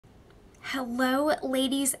Hello,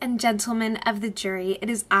 ladies and gentlemen of the jury. It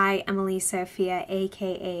is I, Emily Sophia,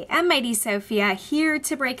 aka MID Sophia, here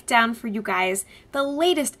to break down for you guys the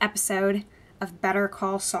latest episode of Better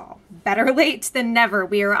Call Saul. Better late than never.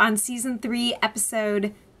 We are on season 3,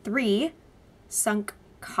 episode 3, Sunk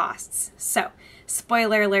Costs. So,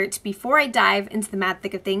 spoiler alert, before I dive into the mad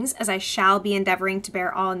thick of things, as I shall be endeavoring to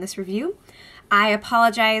bear all in this review, I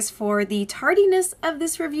apologize for the tardiness of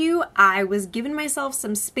this review. I was giving myself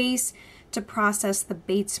some space to process the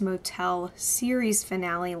Bates Motel series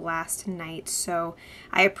finale last night, so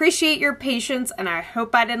I appreciate your patience and I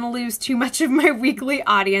hope I didn't lose too much of my weekly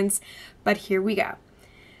audience, but here we go.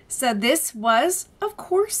 So this was, of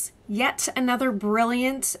course, yet another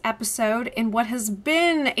brilliant episode in what has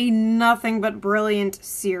been a nothing but brilliant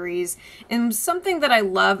series. And something that I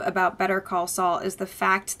love about Better Call Saul is the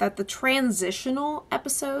fact that the transitional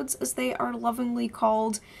episodes, as they are lovingly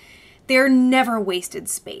called, they're never wasted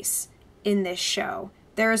space in this show.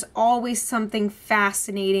 There's always something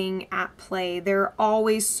fascinating at play. There are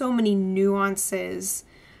always so many nuances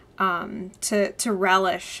to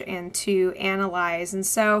relish and to analyze. And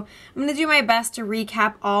so I'm going to do my best to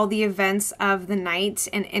recap all the events of the night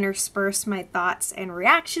and intersperse my thoughts and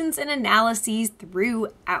reactions and analyses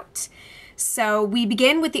throughout. So we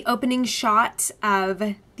begin with the opening shot of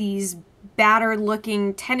these battered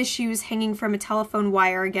looking tennis shoes hanging from a telephone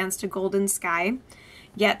wire against a golden sky.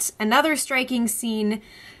 Yet another striking scene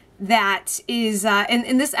that is,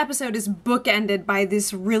 in this episode is bookended by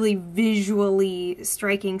this really visually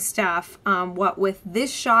striking stuff, what with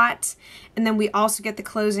this shot, and then we also get the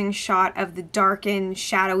closing shot of the darkened,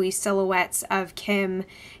 shadowy silhouettes of Kim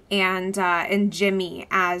and Jimmy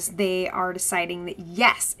as they are deciding that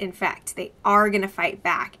yes, in fact, they are gonna fight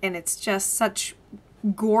back, and it's just such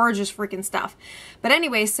gorgeous freaking stuff. But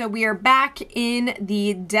anyway, so we are back in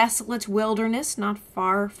the desolate wilderness, not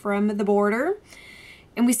far from the border.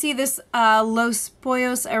 And we see this Los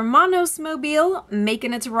Pollos Hermanos mobile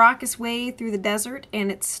making its raucous way through the desert,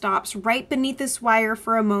 and it stops right beneath this wire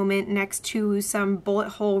for a moment next to some bullet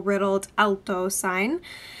hole riddled Alto sign.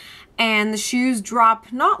 And the shoes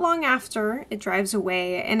drop not long after it drives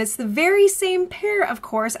away. And it's the very same pair, of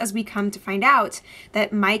course, as we come to find out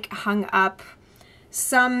that Mike hung up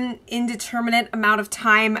some indeterminate amount of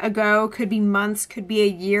time ago. Could be months, could be a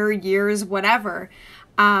year, years, whatever.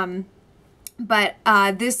 But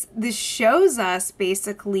this shows us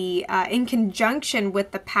basically, in conjunction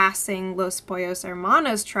with the passing Los Pollos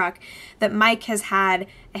Hermanos truck, that Mike has had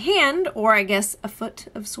a hand, or I guess a foot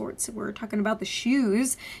of sorts, we're talking about the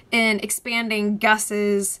shoes, in expanding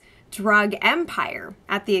Gus's drug empire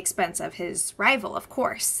at the expense of his rival, of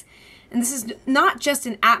course. And this is not just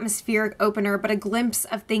an atmospheric opener, but a glimpse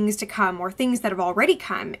of things to come, or things that have already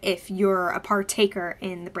come if you're a partaker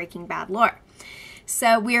in the Breaking Bad lore.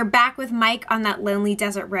 So we are back with Mike on that lonely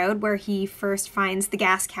desert road where he first finds the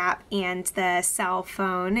gas cap and the cell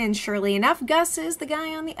phone. And surely enough, Gus is the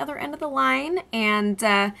guy on the other end of the line and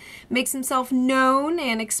makes himself known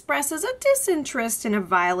and expresses a disinterest in a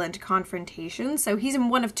violent confrontation. So he's in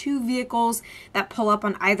one of two vehicles that pull up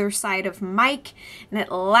on either side of Mike. And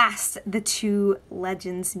at last, the two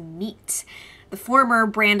legends meet. The former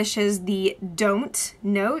brandishes the "don't"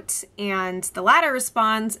 note, and the latter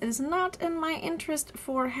responds, "It is not in my interest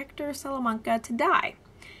for Hector Salamanca to die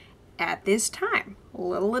at this time." A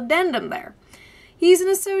little addendum there. He's an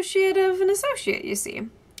associate of an associate, you see.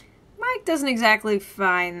 Mike doesn't exactly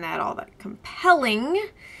find that all that compelling.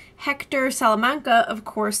 Hector Salamanca, of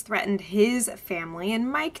course, threatened his family, and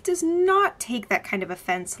Mike does not take that kind of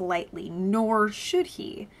offense lightly, nor should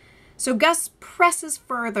he. So Gus presses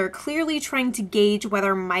further, clearly trying to gauge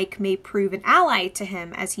whether Mike may prove an ally to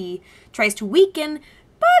him as he tries to weaken,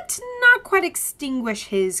 but not quite extinguish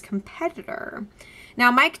his competitor. Now,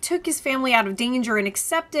 Mike took his family out of danger and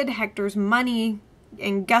accepted Hector's money,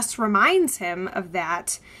 and Gus reminds him of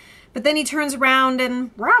that. But then he turns around and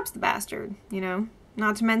robs the bastard, you know?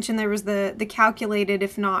 Not to mention there was the calculated,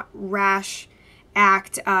 if not rash,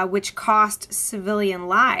 act which cost civilian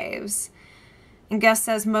lives. And Gus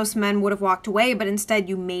says most men would have walked away, but instead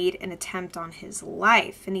you made an attempt on his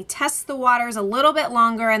life. And he tests the waters a little bit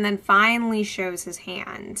longer and then finally shows his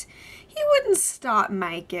hand. He wouldn't stop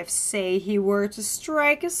Mike if, say, he were to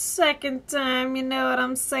strike a second time, you know what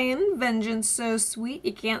I'm saying? Vengeance so sweet,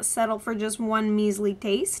 you can't settle for just one measly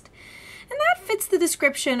taste. And that fits the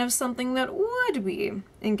description of something that would be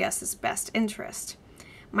in Gus's best interest.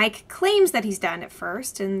 Mike claims that he's done at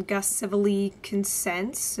first, and Gus civilly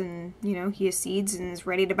consents, and, you know, he accedes and is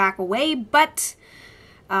ready to back away, but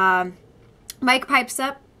Mike pipes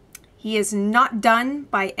up. He is not done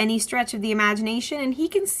by any stretch of the imagination, and he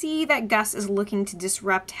can see that Gus is looking to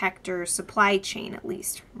disrupt Hector's supply chain, at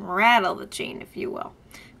least. Rattle the chain, if you will.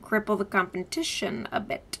 Cripple the competition a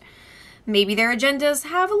bit. Maybe their agendas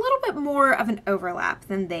have a little bit more of an overlap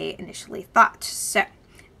than they initially thought. So,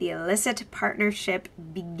 the illicit partnership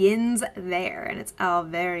begins there, and it's all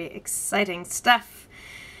very exciting stuff.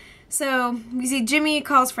 So, we see Jimmy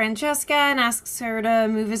calls Francesca and asks her to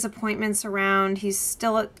move his appointments around. He's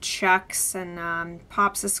still at Chuck's and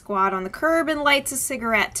pops a squat on the curb and lights a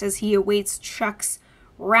cigarette as he awaits Chuck's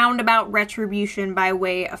roundabout retribution by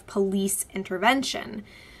way of police intervention.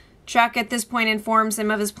 Chuck at this point informs him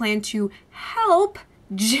of his plan to help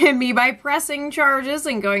Jimmy by pressing charges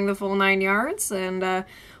and going the full 9 yards, and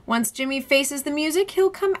once Jimmy faces the music, he'll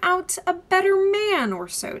come out a better man, or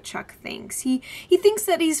so Chuck thinks. He thinks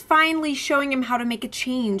that he's finally showing him how to make a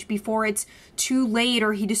change before it's too late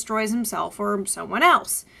or he destroys himself or someone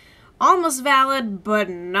else. Almost valid, but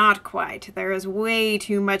not quite. There is way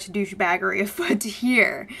too much douchebaggery afoot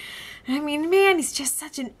here. I mean, man, he's just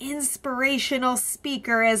such an inspirational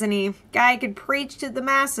speaker, isn't he? Guy could preach to the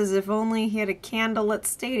masses if only he had a candlelit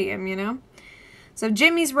stadium, you know? So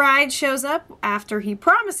Jimmy's ride shows up after he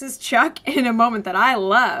promises Chuck, in a moment that I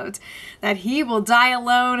loved, that he will die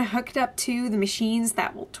alone, hooked up to the machines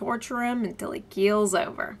that will torture him until he keels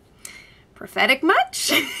over. Prophetic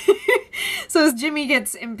much? So as Jimmy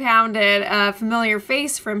gets impounded, a familiar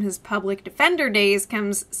face from his public defender days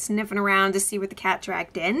comes sniffing around to see what the cat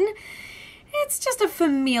dragged in. It's just a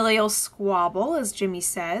familial squabble, as Jimmy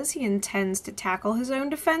says. He intends to tackle his own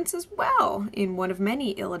defense as well, in one of many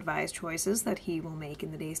ill-advised choices that he will make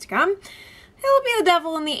in the days to come. He'll be the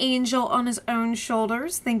devil and the angel on his own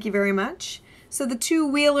shoulders, thank you very much. So the two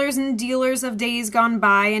wheelers and dealers of days gone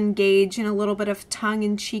by engage in a little bit of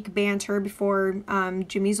tongue-in-cheek banter before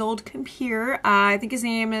Jimmy's old compeer. I think his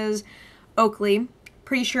name is Oakley.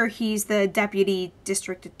 Pretty sure he's the deputy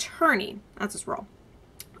district attorney. That's his role.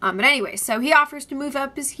 But anyway, so he offers to move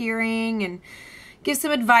up his hearing and gives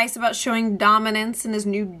some advice about showing dominance in his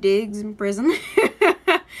new digs in prison.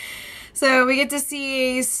 So we get to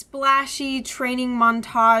see a splashy training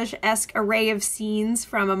montage-esque array of scenes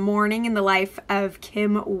from a morning in the life of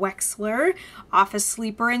Kim Wexler, office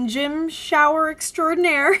sleeper and gym shower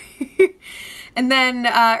extraordinaire. And then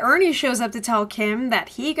Ernie shows up to tell Kim that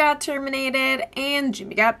he got terminated and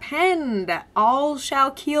Jimmy got penned. All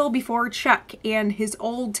shall keel before Chuck and his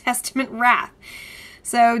Old Testament wrath.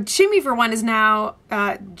 So Jimmy, for one, is now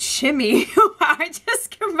Jimmy. I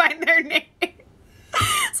just combined their names.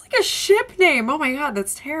 It's like a ship name. Oh my god,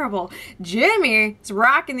 that's terrible. Jimmy is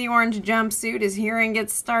rocking the orange jumpsuit. His hearing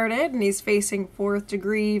gets started and he's facing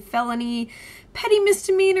 4th-degree felony, petty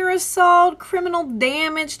misdemeanor assault, criminal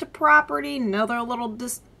damage to property, another little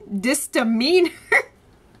misdemeanor.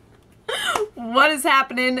 What is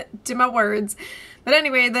happening to my words? But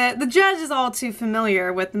anyway, the judge is all too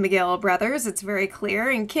familiar with the McGill brothers, it's very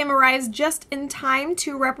clear, and Kim arrives just in time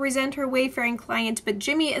to represent her wayfaring client, but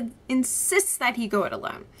Jimmy insists that he go it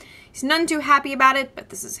alone. He's none too happy about it, but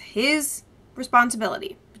this is his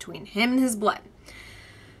responsibility, between him and his blood.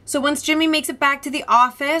 So once Jimmy makes it back to the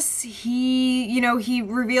office, he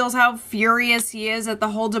reveals how furious he is at the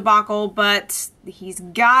whole debacle, but he's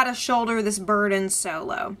gotta shoulder this burden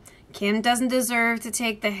solo. Kim doesn't deserve to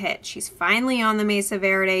take the hit. She's finally on the Mesa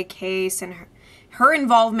Verde case, and her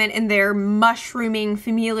involvement in their mushrooming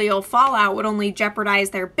familial fallout would only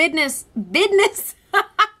jeopardize their business,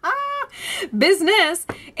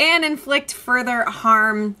 and inflict further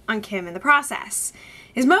harm on Kim in the process.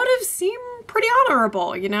 His motives seem pretty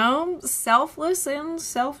honorable, you know? Selfless and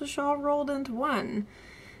selfish all rolled into one.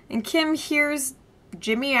 And Kim hears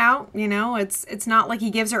Jimmy out, you know, it's not like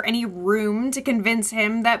he gives her any room to convince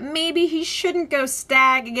him that maybe he shouldn't go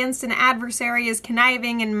stag against an adversary as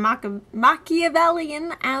conniving and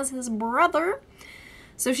Machiavellian as his brother.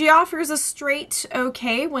 So she offers a straight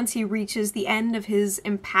okay once he reaches the end of his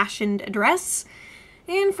impassioned address,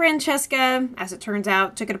 and Francesca, as it turns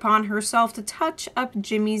out, took it upon herself to touch up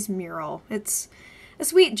Jimmy's mural. It's a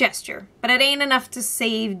sweet gesture, but it ain't enough to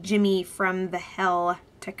save Jimmy from the hell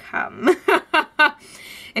to come.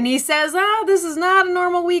 And he says, this is not a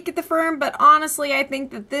normal week at the firm, but honestly, I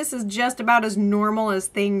think that this is just about as normal as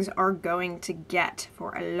things are going to get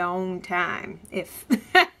for a long time. If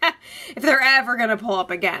they're ever gonna pull up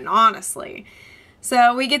again, honestly.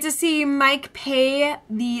 So we get to see Mike pay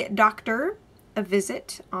the doctor a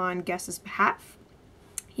visit on Gus's behalf.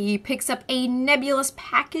 He picks up a nebulous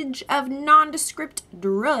package of nondescript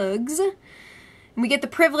drugs, and we get the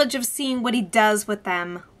privilege of seeing what he does with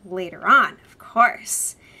them later on, of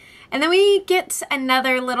course. And then we get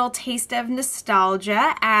another little taste of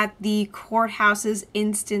nostalgia at the courthouse's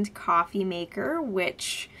instant coffee maker,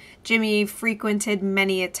 which Jimmy frequented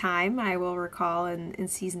many a time, I will recall, in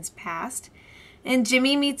seasons past. And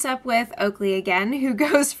Jimmy meets up with Oakley again, who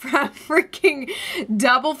goes from freaking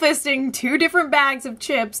double fisting 2 different bags of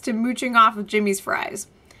chips to mooching off of Jimmy's fries.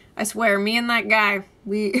 I swear, me and that guy,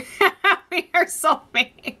 we are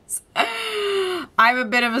soulmates. I'm a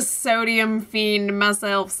bit of a sodium fiend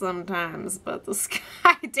myself sometimes, but this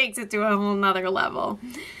guy takes it to a whole nother level.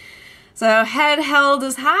 So, head held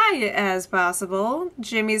as high as possible.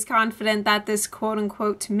 Jimmy's confident that this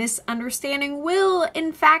quote-unquote misunderstanding will,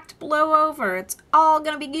 in fact, blow over. It's all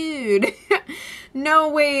gonna be good. No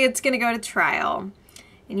way it's gonna go to trial.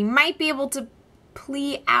 And he might be able to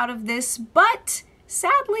plea out of this, but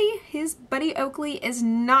sadly, his buddy Oakley is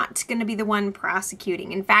not gonna be the one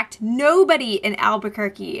prosecuting. In fact, nobody in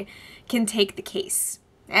Albuquerque can take the case.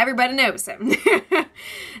 Everybody knows him.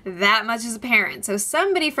 That much is apparent. So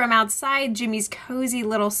somebody from outside Jimmy's cozy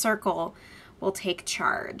little circle will take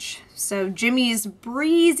charge. So Jimmy's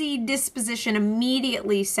breezy disposition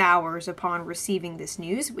immediately sours upon receiving this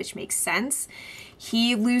news, which makes sense.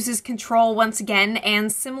 He loses control once again and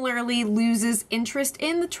similarly loses interest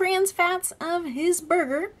in the trans fats of his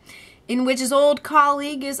burger, in which his old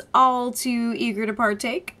colleague is all too eager to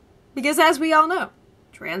partake. Because as we all know,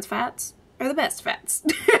 trans fats are the best fats.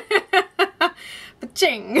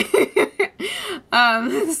 Ba-ching.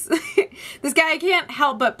 This guy can't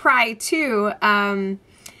help but pry too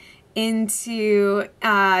into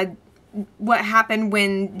what happened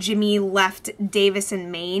when Jimmy left Davis in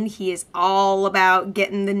Maine. He is all about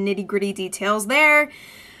getting the nitty-gritty details there,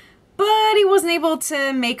 but he wasn't able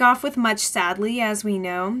to make off with much, sadly, as we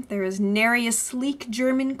know. There is nary a sleek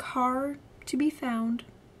German car to be found.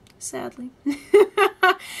 Sadly.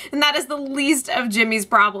 And that is the least of Jimmy's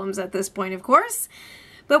problems at this point, of course.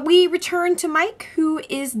 But we return to Mike, who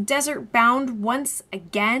is desert bound once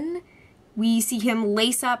again. We see him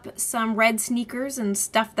lace up some red sneakers and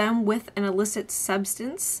stuff them with an illicit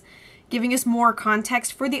substance, giving us more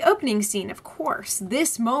context for the opening scene, of course.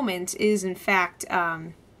 This moment is, in fact,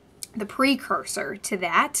 the precursor to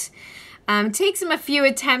that. Takes him a few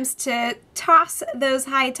attempts to toss those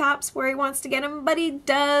high tops where he wants to get them, but he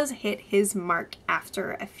does hit his mark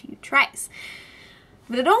after a few tries.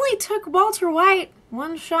 But it only took Walter White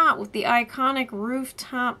one shot with the iconic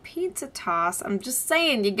rooftop pizza toss. I'm just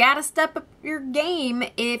saying, you gotta step up your game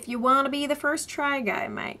if you want to be the first try guy,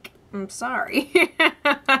 Mike. I'm sorry.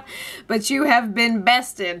 But you have been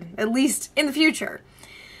bested, at least in the future.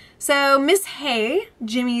 So Miss Hay,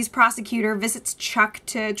 Jimmy's prosecutor, visits Chuck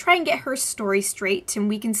to try and get her story straight, and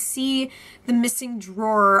we can see the missing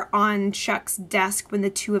drawer on Chuck's desk when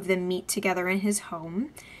the two of them meet together in his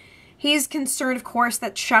home. He's concerned, of course,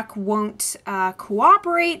 that Chuck won't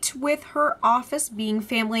cooperate with her office, being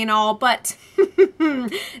family and all, but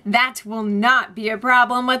that will not be a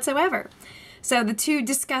problem whatsoever. So the two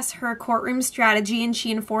discuss her courtroom strategy, and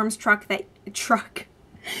she informs Chuck,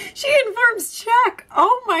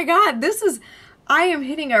 oh my god, I am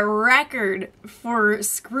hitting a record for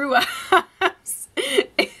screw-ups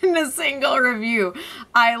in a single review.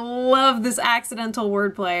 I love this accidental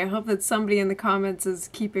wordplay. I hope that somebody in the comments is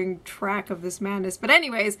keeping track of this madness. But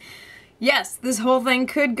anyways, yes, this whole thing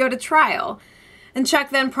could go to trial. And Chuck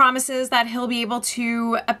then promises that he'll be able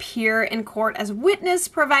to appear in court as a witness,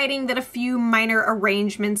 providing that a few minor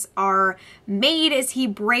arrangements are made as he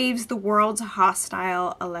braves the world's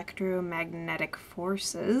hostile electromagnetic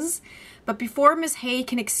forces. But before Miss Hay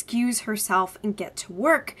can excuse herself and get to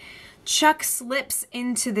work, Chuck slips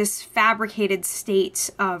into this fabricated state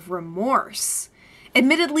of remorse.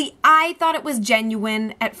 Admittedly, I thought it was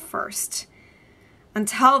genuine at first,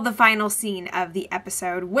 until the final scene of the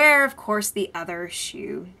episode, where, of course, the other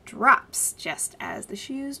shoe drops, just as the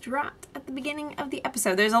shoes dropped at the beginning of the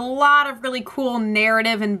episode. There's a lot of really cool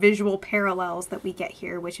narrative and visual parallels that we get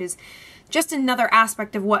here, which is just another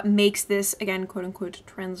aspect of what makes this, again, quote-unquote,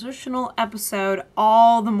 transitional episode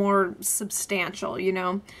all the more substantial, you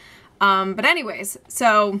know? But anyways,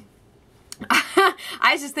 so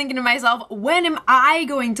I was just thinking to myself, when am I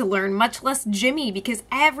going to learn, much less Jimmy? Because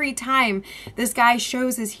every time this guy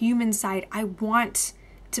shows his human side, I want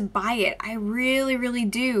to buy it. I really, really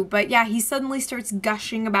do. But yeah, he suddenly starts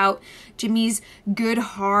gushing about Jimmy's good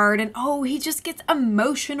heart, and oh, he just gets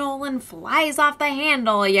emotional and flies off the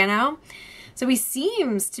handle, you know? So he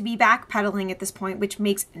seems to be backpedaling at this point, which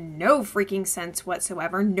makes no freaking sense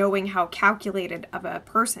whatsoever, knowing how calculated of a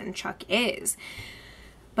person Chuck is.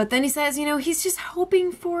 But then he says, you know, he's just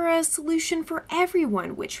hoping for a solution for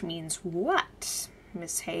everyone, which means what?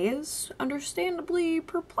 Miss Hay is understandably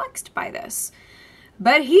perplexed by this.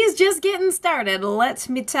 But he's just getting started, let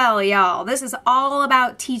me tell y'all. This is all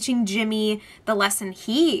about teaching Jimmy the lesson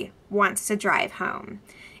he wants to drive home.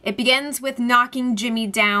 It begins with knocking Jimmy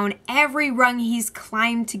down every rung he's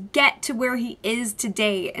climbed to get to where he is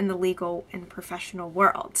today in the legal and professional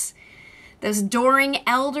worlds. Those adoring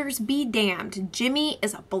elders be damned. Jimmy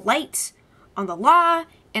is a blight on the law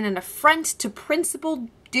and an affront to principled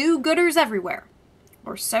do-gooders everywhere.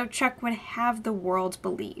 Or so Chuck would have the world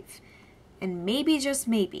believe. And maybe, just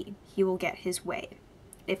maybe, he will get his way.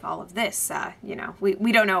 If all of this,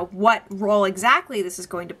 we don't know what role exactly this is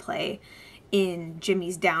going to play in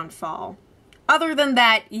Jimmy's downfall. Other than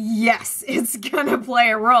that, yes, it's gonna play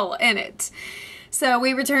a role in it. So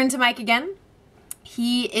we return to Mike again.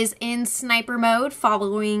 He is in sniper mode,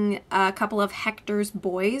 following a couple of Hector's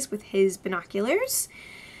boys with his binoculars.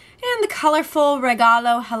 And the colorful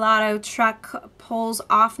Regalo Helado truck pulls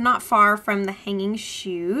off not far from the hanging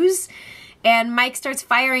shoes. And Mike starts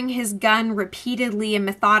firing his gun repeatedly and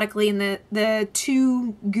methodically, and the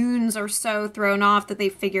two goons are so thrown off that they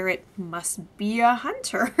figure it must be a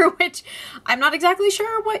hunter, which I'm not exactly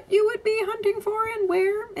sure what you would be hunting for and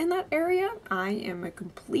where in that area. I am a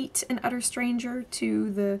complete and utter stranger to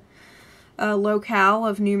the locale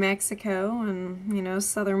of New Mexico and,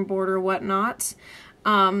 southern border whatnot.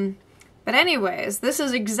 But anyways, this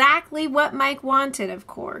is exactly what Mike wanted, of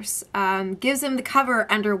course. Gives him the cover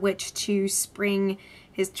under which to spring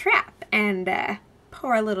his trap and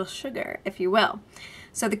pour a little sugar, if you will.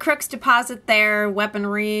 So the crooks deposit their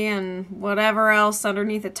weaponry and whatever else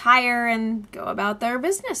underneath a tire and go about their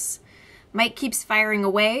business. Mike keeps firing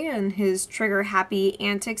away, and his trigger-happy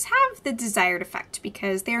antics have the desired effect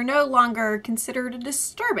because they are no longer considered a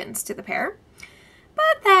disturbance to the pair.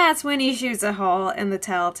 But that's when he shoots a hole in the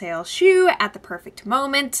telltale shoe at the perfect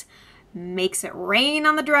moment, makes it rain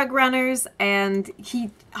on the drug runners, and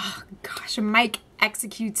Mike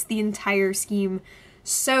executes the entire scheme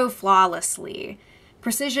so flawlessly.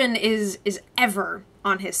 Precision is ever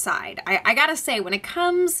on his side. I gotta say, when it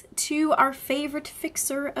comes to our favorite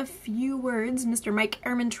fixer of few words, Mr. Mike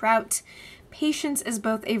Ehrmantraut, patience is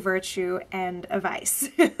both a virtue and a vice.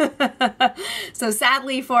 So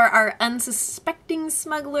sadly for our unsuspecting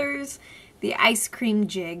smugglers, the ice cream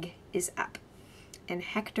jig is up. And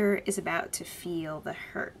Hector is about to feel the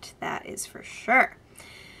hurt, that is for sure.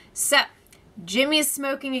 So, Jimmy is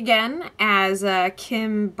smoking again as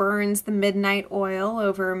Kim burns the midnight oil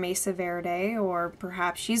over Mesa Verde, or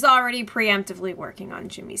perhaps she's already preemptively working on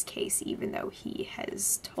Jimmy's case even though he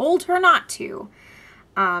has told her not to.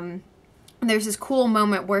 There's this cool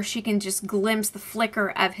moment where she can just glimpse the flicker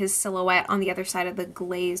of his silhouette on the other side of the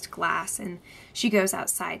glazed glass, and she goes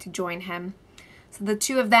outside to join him. So the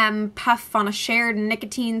two of them puff on a shared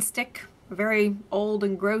nicotine stick, a very old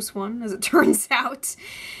and gross one, as it turns out.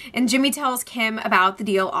 And Jimmy tells Kim about the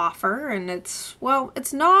deal offer, and it's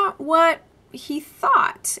not what he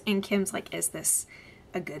thought. And Kim's like, is this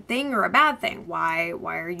a good thing or a bad thing? Why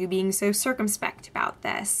are you being so circumspect about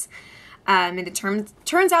this? And it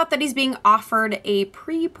turns out that he's being offered a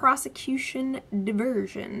pre-prosecution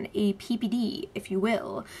diversion, a PPD, if you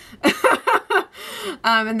will.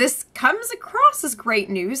 And this comes across as great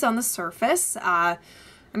news on the surface.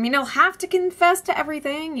 He'll have to confess to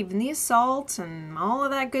everything, even the assault and all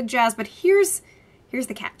of that good jazz, but here's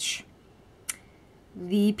the catch.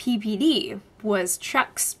 The PPD was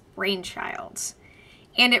Chuck's brainchild.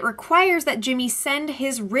 And it requires that Jimmy send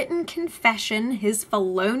his written confession, his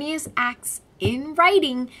felonious acts in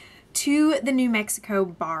writing, to the New Mexico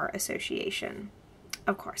Bar Association.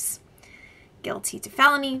 Of course. Guilty to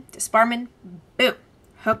felony, disbarment, boom.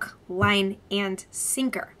 Hook, line, and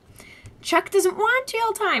sinker. Chuck doesn't want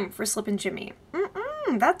jail time for slipping Jimmy.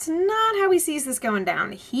 That's not how he sees this going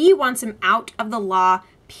down. He wants him out of the law,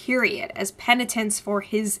 period, as penitence for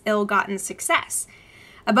his ill-gotten success.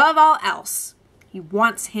 Above all else, he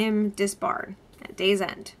wants him disbarred at day's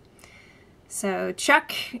end. So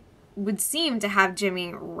Chuck would seem to have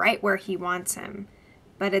Jimmy right where he wants him.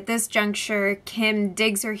 But at this juncture, Kim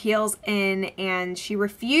digs her heels in and she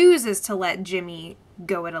refuses to let Jimmy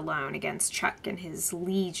go it alone against Chuck and his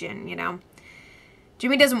legion,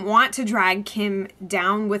 Jimmy doesn't want to drag Kim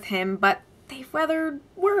down with him, but they've weathered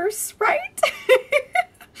worse, right?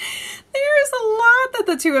 There's a lot that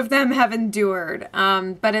the two of them have endured,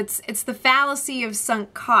 but it's the fallacy of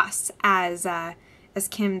sunk costs, as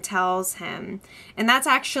Kim tells him, and that's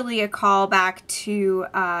actually a callback to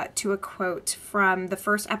a quote from the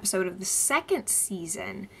first episode of the second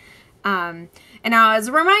season. And now, as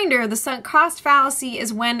a reminder, the sunk cost fallacy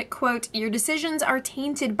is when, quote, your decisions are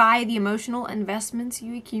tainted by the emotional investments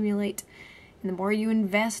you accumulate And the more you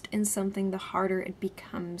invest in something, the harder it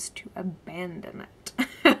becomes to abandon it.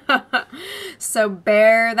 So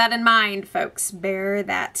bear that in mind, folks. Bear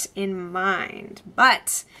that in mind.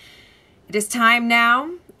 But it is time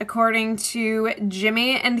now, according to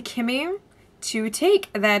Jimmy and Kimmy, to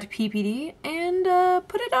take that PPD and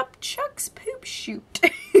put it up Chuck's poop chute.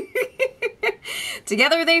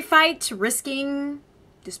 Together they fight, risking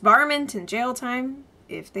disbarment and jail time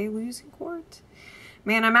if they lose in court.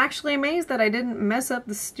 Man, I'm actually amazed that I didn't mess up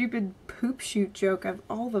the stupid poop chute joke of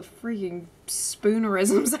all the freaking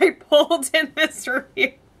spoonerisms I pulled in this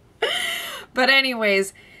review. But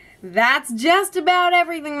anyways, that's just about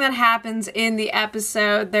everything that happens in the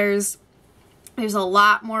episode. There's a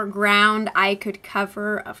lot more ground I could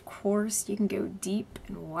cover. Of course, you can go deep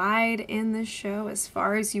and wide in this show as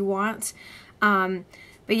far as you want.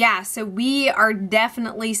 But yeah, so we are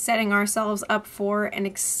definitely setting ourselves up for an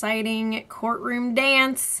exciting courtroom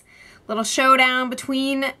dance. Little showdown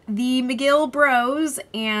between the McGill bros.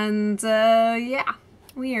 And yeah,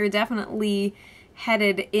 we are definitely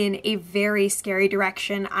headed in a very scary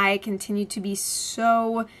direction. I continue to be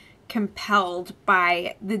so compelled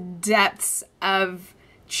by the depths of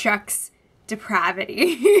Chuck's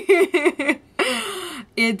depravity.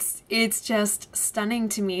 It's just stunning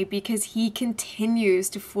to me because he continues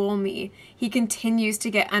to fool me. He continues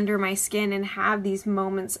to get under my skin and have these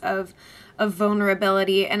moments of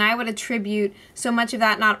vulnerability. And I would attribute so much of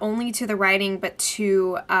that not only to the writing, but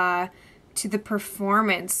to the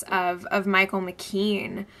performance of Michael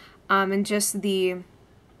McKean, and just the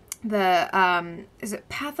is it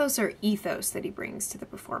pathos or ethos that he brings to the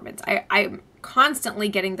performance? I'm constantly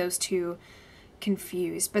getting those two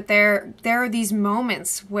confused, but there are these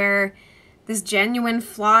moments where this genuine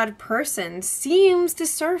flawed person seems to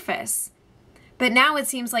surface, but now it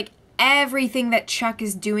seems like everything that Chuck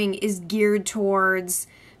is doing is geared towards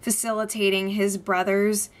facilitating his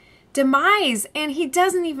brother's demise, and he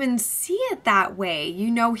doesn't even see it that way. You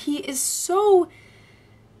know, he is so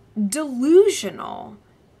delusional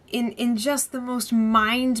in just the most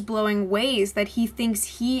mind-blowing ways that he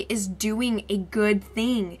thinks he is doing a good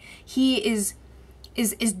thing. He is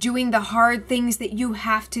doing the hard things that you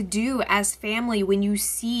have to do as family when you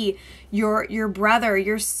see your brother,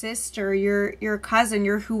 your sister, your cousin,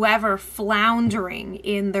 your whoever floundering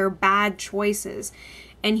in their bad choices.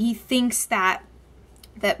 And he thinks that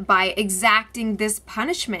by exacting this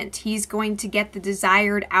punishment, he's going to get the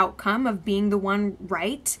desired outcome of being the one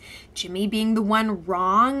right, Jimmy being the one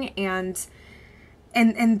wrong, and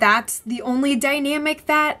that's the only dynamic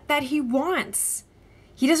that he wants.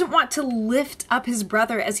 He doesn't want to lift up his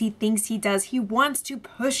brother as he thinks he does. He wants to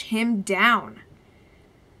push him down.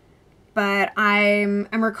 But I'm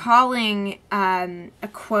recalling a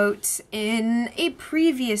quote in a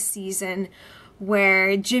previous season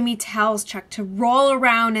where Jimmy tells Chuck to roll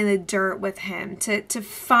around in the dirt with him to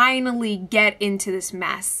finally get into this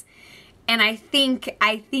mess. And I think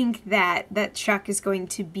that Chuck is going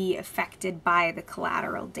to be affected by the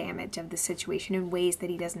collateral damage of the situation in ways that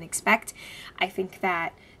he doesn't expect. I think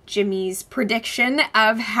that Jimmy's prediction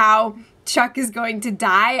of how Chuck is going to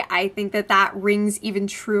die, I think that rings even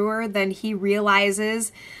truer than he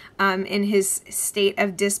realizes in his state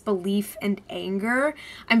of disbelief and anger.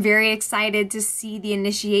 I'm very excited to see the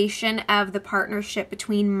initiation of the partnership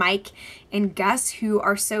between Mike and Gus, who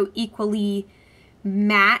are so equally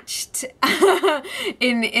matched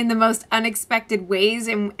in the most unexpected ways,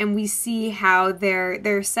 and we see how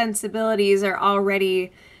their sensibilities are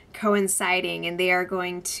already coinciding, and they are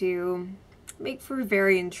going to make for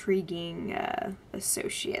very intriguing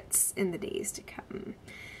associates in the days to come.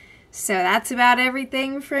 So that's about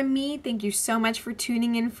everything from me. Thank you so much for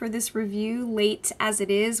tuning in for this review, late as it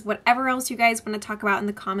is. Whatever else you guys want to talk about in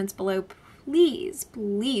the comments below, please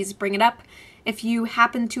bring it up. If you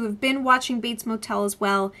happen to have been watching Bates Motel as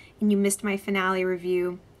well and you missed my finale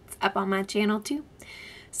review, it's up on my channel too.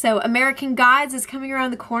 So American Gods is coming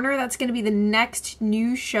around the corner. That's going to be the next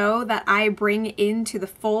new show that I bring into the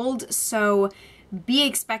fold. So be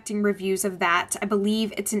expecting reviews of that. I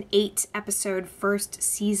believe it's an 8-episode first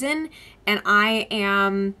season, and I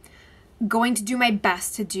am going to do my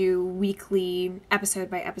best to do weekly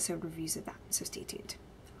episode-by-episode reviews of that. So stay tuned.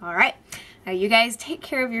 All right. Now you guys take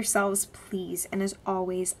care of yourselves, please. And as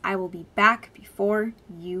always, I will be back before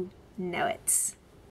you know it.